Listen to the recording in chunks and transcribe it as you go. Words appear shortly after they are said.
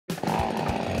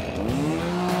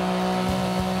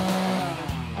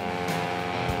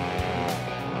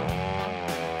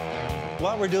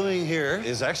What we're doing here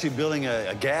is actually building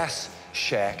a gas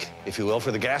shack, if you will, for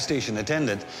the gas station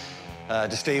attendant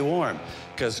to stay warm.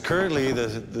 Because currently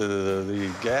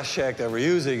the gas shack that we're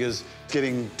using is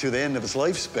getting to the end of its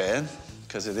lifespan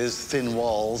because it is thin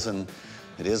walls and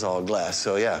it is all glass.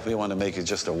 So yeah, we want to make it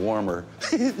just a warmer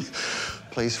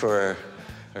place for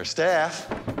our staff.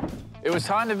 It was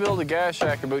time to build a gas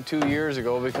shack about 2 years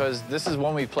ago because this is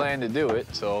when we planned to do it.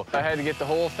 So I had to get the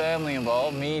whole family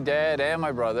involved, me, Dad, and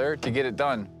my brother, to get it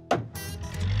done.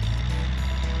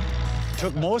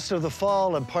 Took most of the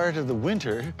fall and part of the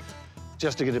winter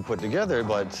just to get it put together,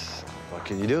 but what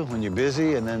can you do when you're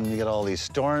busy and then you get all these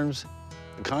storms?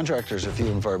 The contractors are few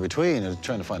and far between, and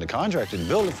trying to find a contractor to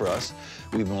build it for us.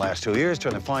 We've been the last 2 years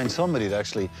trying to find somebody to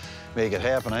actually make it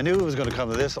happen. I knew it was going to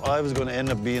come to this. I was going to end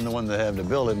up being the one that had to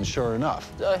build it, and sure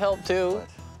enough. I helped too.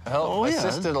 I helped,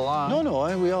 assisted along. No,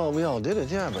 we all did it,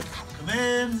 yeah, but come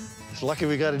in. It's lucky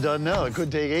we got it done now. It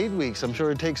could take 8 weeks. I'm sure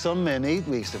it'd take some men 8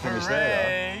 weeks to finish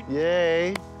that up.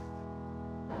 Yay.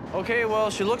 Okay,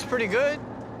 well, she looks pretty good.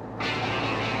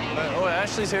 Oh,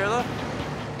 Ashley's here, though.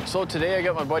 So today I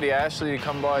got my buddy Ashley to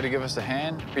come by to give us a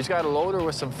hand. He's got a loader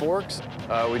with some forks.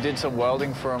 We did some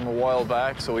welding for him a while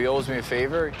back, so he owes me a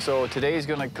favor. So today he's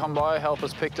gonna come by, help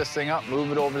us pick this thing up,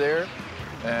 move it over there,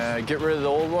 get rid of the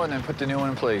old one and put the new one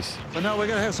in place. But now we're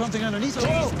gonna have something underneath it.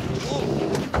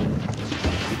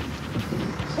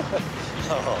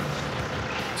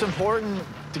 It's important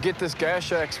to get this gas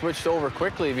shack switched over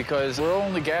quickly because we're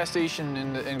only gas station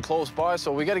in close by,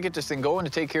 so we got to get this thing going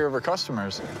to take care of our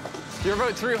customers. You're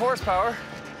about 3 horsepower.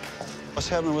 What's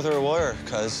happening with our wire?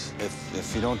 Because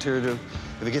if you don't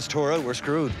if it gets tore out, we're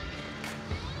screwed.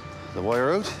 The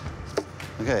wire out?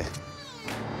 Okay.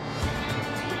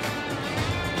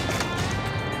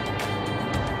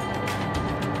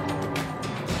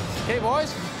 Okay,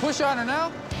 boys, push on her now.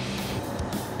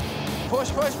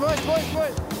 Push, push, push, push,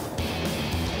 push.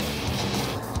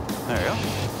 There you go.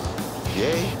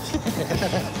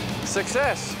 Yay.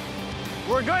 Success.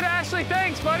 We're good, Ashley.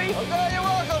 Thanks, buddy. Okay, you're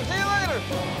welcome. See you later.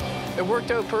 It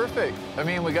worked out perfect. I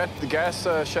mean, we got the gas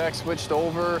shack switched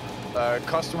over.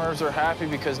 Customers are happy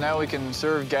because now we can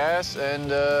serve gas.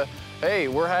 And, hey,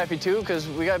 we're happy, too, because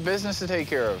we got business to take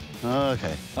care of.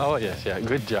 Okay. Oh, yes, yeah.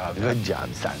 Good job. Good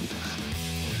job, son.